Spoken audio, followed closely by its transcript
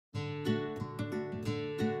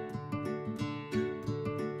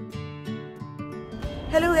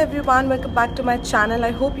Hello everyone, welcome back to my channel.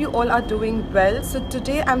 I hope you all are doing well. So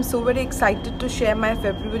today I'm so very excited to share my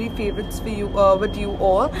February favorites for you with you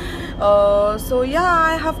all. So yeah,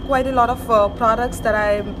 I have quite a lot of products that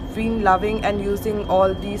I've been loving and using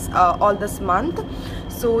all this month.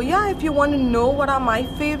 So yeah, if you want to know what are my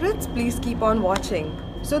favorites, please keep on watching.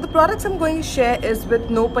 So the products I'm going to share is with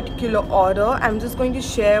no particular order. I'm just going to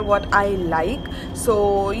share what I like.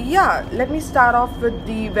 So yeah, let me start off with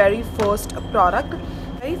the very first product.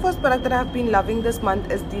 The very first product that I've been loving this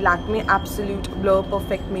month is the Lakme Absolute Blur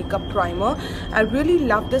Perfect Makeup Primer. I really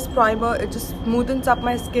love this primer. It just smoothens up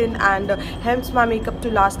my skin and helps my makeup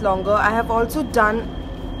to last longer. I have also done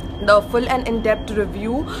the full and in-depth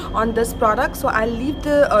review on this product, so I'll leave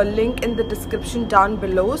the link in the description down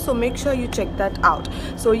below, so make sure you check that out.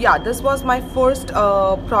 So yeah, this was my first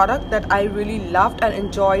product that I really loved and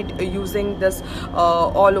enjoyed using this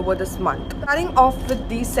all over this month. Starting off with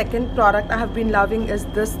the second product I have been loving is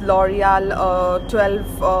this L'Oreal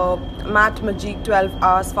 12 Matte Magique 12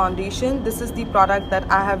 Hours Foundation. This is the product that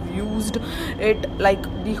I have used it like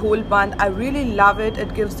the whole month. I really love it.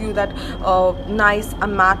 It gives you that nice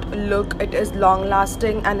matte look. It is long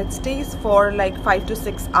lasting and it stays for like 5 to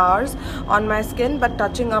 6 hours on my skin, but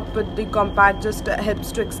touching up with the compact just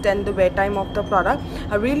helps to extend the wear time of the product.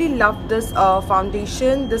 I really love this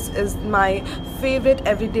foundation. This is my favorite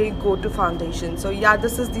everyday go-to foundation. So yeah,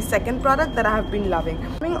 this is the second product that I have been loving.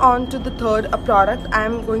 Coming on to the third product, I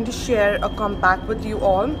am going to share a compact with you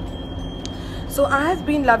all. So I have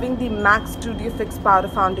been loving the MAC Studio Fix Powder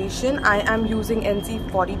Foundation. I am using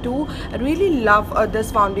NC42. I really love this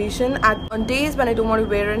foundation. On days when I don't want to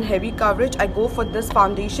wear in heavy coverage, I go for this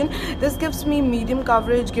foundation. This gives me medium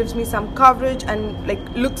coverage, gives me some coverage, and like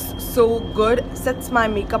looks so good. Sets my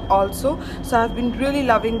makeup also. So I've been really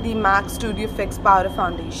loving the MAC Studio Fix Powder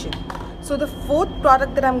Foundation. So the fourth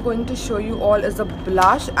product that I'm going to show you all is a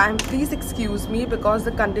blush. Please excuse me because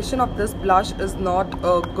the condition of this blush is not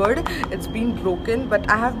good. It's been broken, but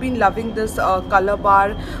I have been loving this color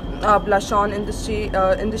bar blush on in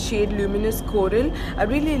the shade Luminous Coral. I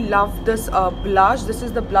really love this blush. This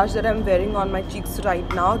is the blush that I'm wearing on my cheeks right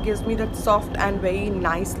now. It gives me that soft and very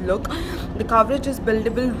nice look. The coverage is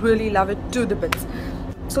buildable. Really love it to the bits.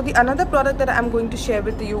 So the another product that I'm going to share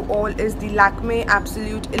with you all is the Lakme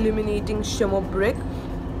Absolute Illuminating Shimmer Brick.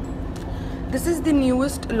 This is the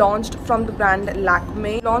newest launched from the brand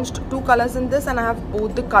Lakme. Launched 2 colors in this and I have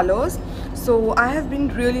both the colors. So I have been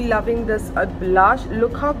really loving this blush.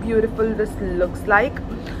 Look how beautiful this looks like.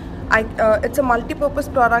 It's a multi-purpose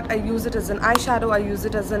product. I use it as an eyeshadow, I use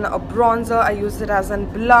it as a bronzer, I use it as a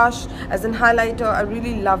blush, as an highlighter. I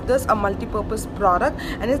really love this, a multi-purpose product,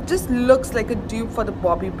 and it just looks like a dupe for the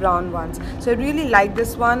Bobbi Brown ones. So I really like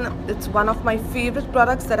this one. It's one of my favorite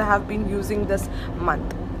products that I have been using this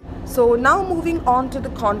month. So now moving on to the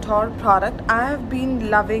contour product, I have been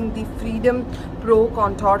loving the Freedom Pro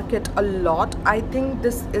Contour Kit a lot. I think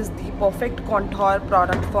this is the perfect contour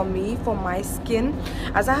product for me, for my skin.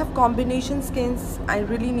 As I have combination skins, I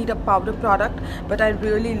really need a powder product, but I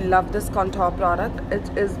really love this contour product.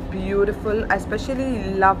 It is beautiful. I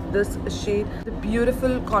especially love this shade, the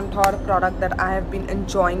beautiful contour product that I have been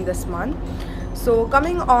enjoying this month. So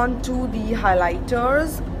coming on to the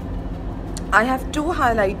highlighters, I have 2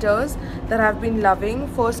 highlighters that I've been loving.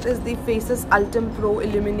 First is the Faces Ultim Pro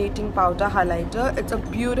Illuminating Powder Highlighter. It's a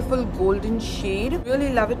beautiful golden shade.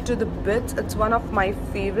 Really love it to the bits. It's one of my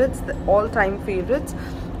favorites, the all-time favorites.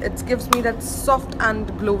 It gives me that soft and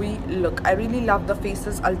glowy look. I really love the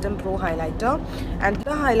Faces Ultim Pro Highlighter. And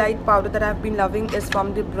the highlight powder that I've been loving is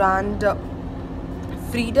from the brand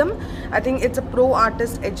Freedom. I think it's a Pro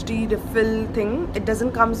Artist HD refill thing. It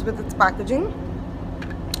doesn't come with its packaging.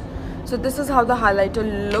 So this is how the highlighter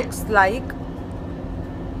looks like.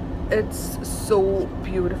 It's so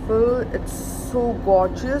beautiful. It's so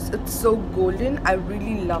gorgeous. It's so golden. I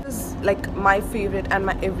really love this. This is like my favorite and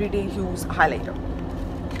my everyday use highlighter.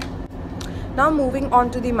 Now moving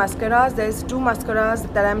on to the mascaras. There's 2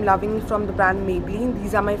 mascaras that I'm loving from the brand Maybelline.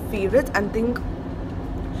 These are my favorites,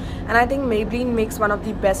 and I think Maybelline makes one of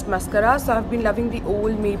the best mascaras. So I've been loving the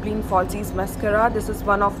old Maybelline Falsies mascara. This is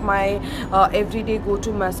one of my everyday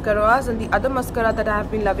go-to mascaras. And the other mascara that I have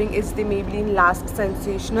been loving is the Maybelline Last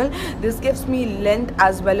Sensational. This gives me length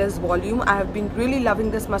as well as volume. I have been really loving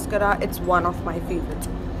this mascara. It's one of my favorites.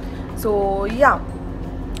 So yeah,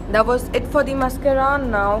 that was it for the mascara.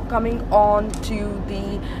 Now coming on to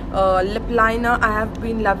the lip liner, I have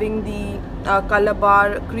been loving the Color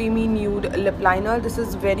Bar Creamy Nude Lip Liner. This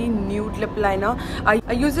is very nude lip liner.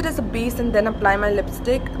 I use it as a base and then apply my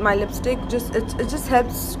lipstick. My lipstick just it just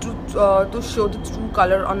helps to show the true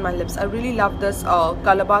color on my lips. I really love this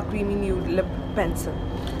Color Bar Creamy Nude Lip Pencil.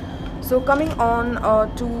 So coming on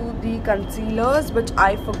to the concealers, which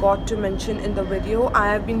I forgot to mention in the video, I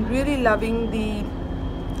have been really loving the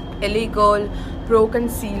LA Girl Pro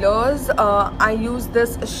Concealers. I use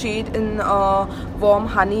this shade in Warm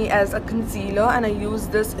Honey as a concealer, and I use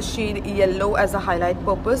this shade Yellow as a highlight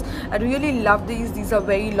purpose. I really love these. These are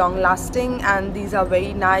very long lasting and these are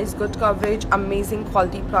very nice, good coverage, amazing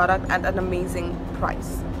quality product at an amazing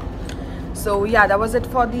price. So yeah, that was it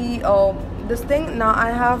for the this thing. Now I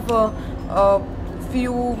have a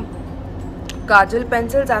few kajal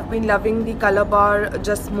pencils. I've been loving the Color Bar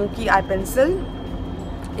Just Smoky Eye Pencil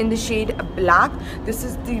in the shade Black. This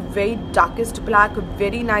is the very darkest black,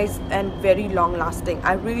 very nice and very long lasting.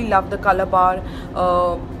 I really love the Color Bar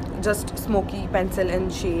Just Smoky pencil in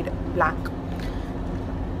shade Black.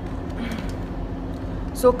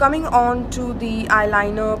 So coming on to the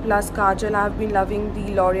eyeliner plus kajal, I've been loving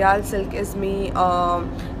the L'Oreal Silk Is Me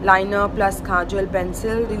liner plus kajal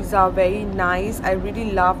pencil. These are very nice. I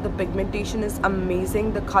really love the pigmentation is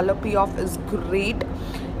amazing. The color payoff is great.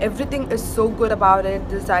 Everything is so good about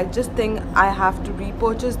it. I just think I have to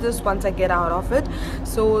repurchase this once I get out of it.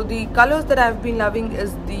 So the colors that I've been loving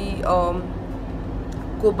is the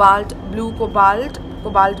cobalt blue.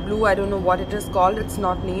 I don't know what it is called, it's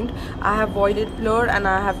not named. I have Voided Blur and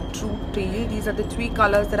I have True Teal. These are the three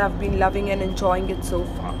colors that I've been loving and enjoying it so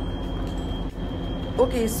far.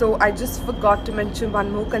 Okay, so I just forgot to mention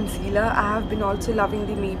one more concealer. I have been also loving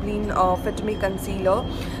the Maybelline Fit Me concealer.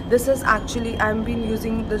 This is actually, I've been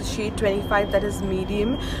using the shade 25, that is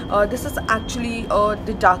medium. This is actually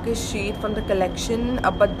the darkest shade from the collection,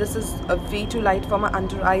 but this is way too light for my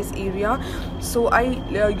under eyes area. So I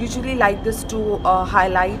usually like this to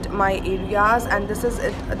highlight my areas, and this is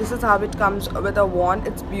it. This is how it comes with a wand.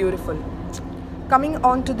 It's beautiful. Coming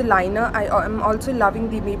on to the liner, I am also loving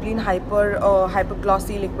the Maybelline Hyper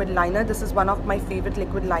Glossy Liquid Liner. This is one of my favorite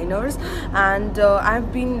liquid liners, and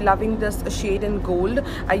I've been loving this shade in gold.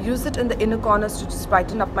 I use it in the inner corners to just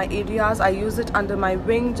brighten up my areas. I use it under my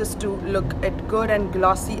wing just to look it good and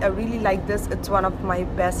glossy. I really like this. It's one of my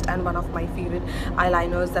best and one of my favorite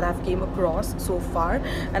eyeliners that I've came across so far.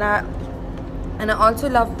 And I also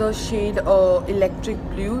love the shade Electric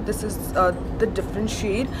Blue. This is the different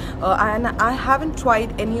shade, and I haven't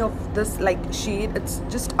tried any of this like shade. It's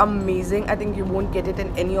just amazing. I think you won't get it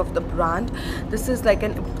in any of the brand. This is like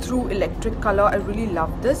an true electric color. I really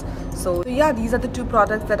love this. So yeah, these are the two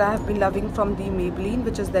products that I have been loving from the Maybelline,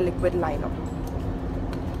 which is the liquid liner.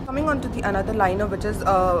 Coming on to the another liner, which is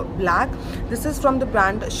black. This is from the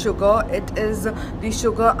brand Sugar. It is the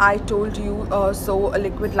Sugar I Told You So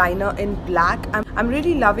liquid liner in black. I'm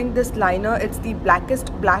really loving this liner. It's the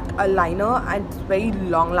blackest black liner and it's very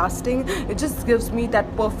long lasting. It just gives me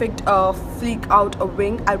that perfect fleek out a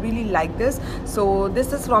wing. I really like this. So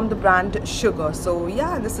this is from the brand Sugar. So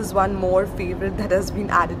yeah, this is one more favorite that has been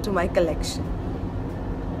added to my collection.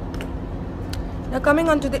 Now coming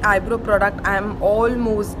on to the eyebrow product, I am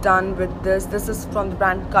almost done with this. This is from the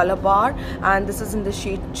brand Color Bar and this is in the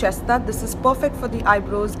shade Chestnut. This is perfect for the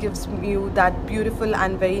eyebrows, gives you that beautiful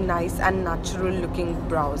and very nice and natural looking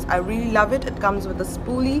brows. I really love it. It comes with a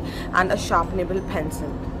spoolie and a sharpenable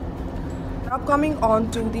pencil. Now coming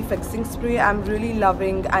on to the fixing spray, I'm really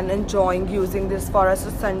loving and enjoying using this Forest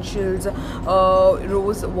Essentials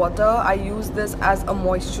Rose Water. I use this as a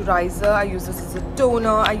moisturizer, I use this as a toner,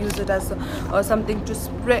 I use it as something to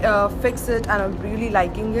spray, fix it, and I'm really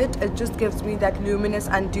liking it. It just gives me that luminous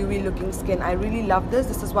and dewy looking skin. I really love this.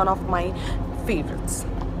 This is one of my favorites.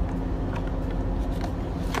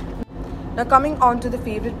 Now coming on to the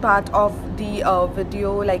favorite part of the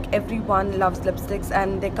video, like everyone loves lipsticks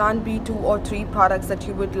and there can't be 2 or 3 products that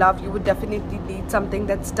you would love. You would definitely need something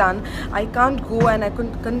that's done. I can't go and I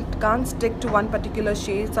can't stick to one particular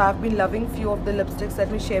shade, so I've been loving few of the lipsticks.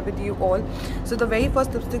 Let me share with you all. So the very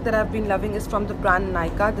first lipstick that I've been loving is from the brand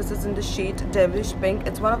Nika. This is in the shade Devilish Pink.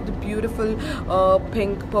 It's one of the beautiful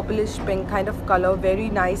pink, purplish pink kind of color, very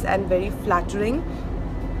nice and very flattering.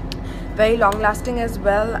 Very long lasting as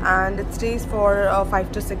well, and it stays for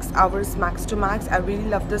 5 to 6 hours max to max. I really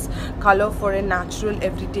love this color for a natural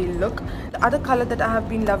everyday look. The other color that I have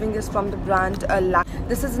been loving is from the brand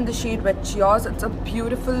This is in the shade Wet Cheers. It's a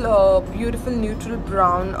beautiful beautiful neutral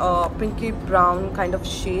brown, pinky brown kind of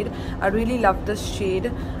shade. I really love this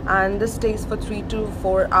shade, and this stays for 3 to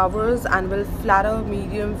 4 hours and will flatter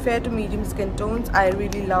fair to medium skin tones. I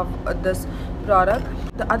really love this product.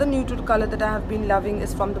 The other nude color that I have been loving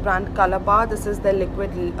is from the brand Color Bar. This is the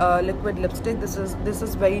liquid lipstick. This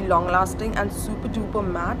is very long lasting and super duper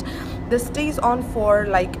matte. This stays on for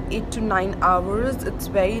like 8 to 9 hours. It's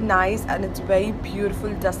very nice and it's very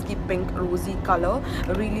beautiful dusky pink rosy color.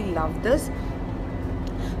 I really love this.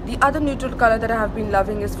 The other neutral color that I have been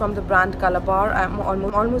loving is from the brand Color Bar. I'm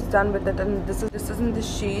almost done with it, and this is in the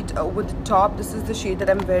shade with the top. This is the shade that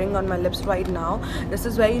I'm wearing on my lips right now. This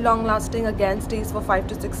is very long lasting, again stays for 5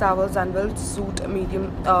 to 6 hours and will suit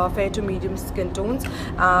fair to medium skin tones.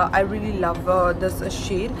 I really love this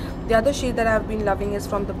shade. The other shade that I have been loving is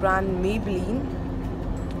from the brand Maybelline.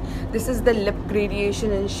 This is the lip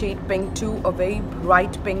gradation in shade pink 2, a very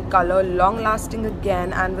bright pink color, long lasting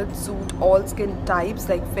again, and will suit all skin types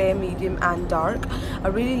like fair, medium and dark. I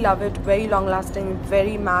really love it. Very long lasting,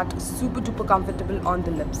 very matte, super duper comfortable on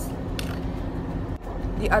the lips.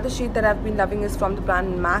 The other shade that I've been loving is from the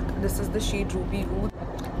brand MAC. This is the shade Ruby Wood.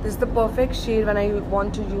 This is the perfect shade when I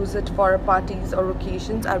want to use it for parties or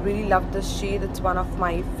occasions. I really love this shade. It's one of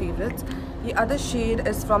my favorites. The other shade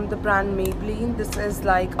is from the brand Maybelline. This is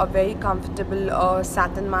like a very comfortable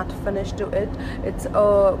satin matte finish to it. It's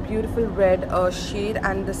a beautiful red shade,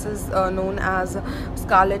 and this is known as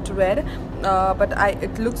Scarlet Red. But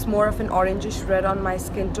it looks more of an orangish red on my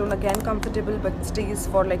skin tone. Again comfortable, but stays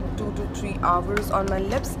for like 2 to 3 hours on my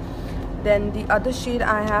lips. Then the other shade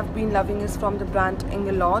I have been loving is from the brand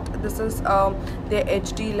Inglot. This is their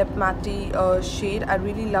HD Lip Matte shade. I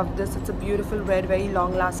really love this. It's a beautiful red, very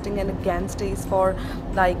long lasting, and again stays for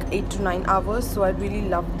like 8 to 9 hours. So I really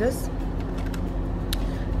love this.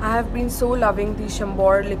 I have been so loving the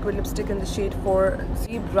Chambord liquid lipstick in the shade 4. It's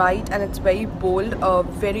very bright and it's very bold,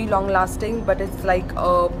 very long lasting, but it's like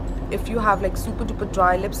if you have like super duper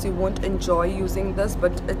dry lips, you won't enjoy using this,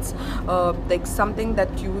 but it's like something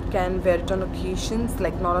that you can wear it on occasions,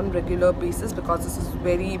 like not on regular basis, because this is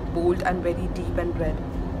very bold and very deep and red.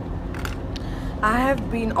 I have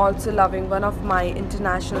been also loving one of my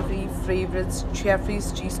international favorites,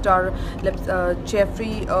 Jeffree's G-Star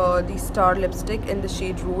the Star lipstick in the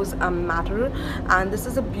shade Rose Matter, and this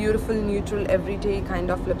is a beautiful neutral everyday kind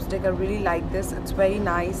of lipstick. I really like this. It's very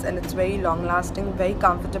nice and it's very long lasting, very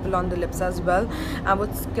comfortable on the lips as well,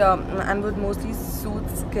 and would mostly suit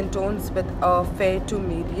skin tones with fair to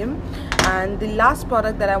medium. And the last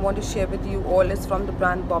product that I want to share with you all is from the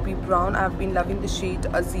brand Bobbi Brown. I've been loving the shade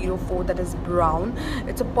 04, that is brown.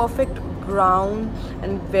 It's a perfect brown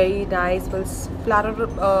and very nice. Will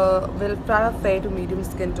flatter fair to medium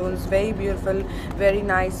skin tones. Very beautiful, very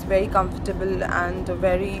nice, very comfortable, and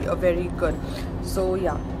very good. So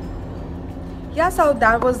yeah, so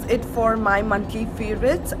that was it for my monthly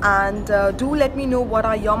favorites, and do let me know what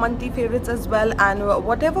are your monthly favorites as well, and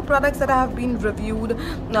whatever products that I have been reviewed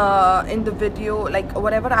in the video, like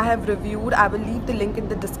whatever I have reviewed, I will leave the link in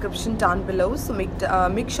the description down below, so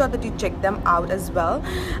make sure that you check them out as well.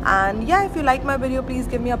 And yeah, if you like my video, please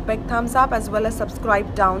give me a big thumbs up, as well as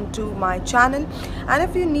subscribe down to my channel. And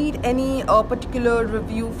if you need any particular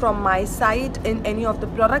review from my side in any of the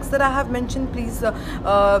products that I have mentioned, please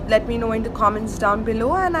let me know in the comments down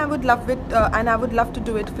below, and I would love it, and I would love to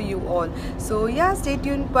do it for you all. So yeah, stay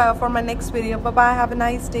tuned for my next video. Bye bye, have a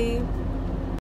nice day.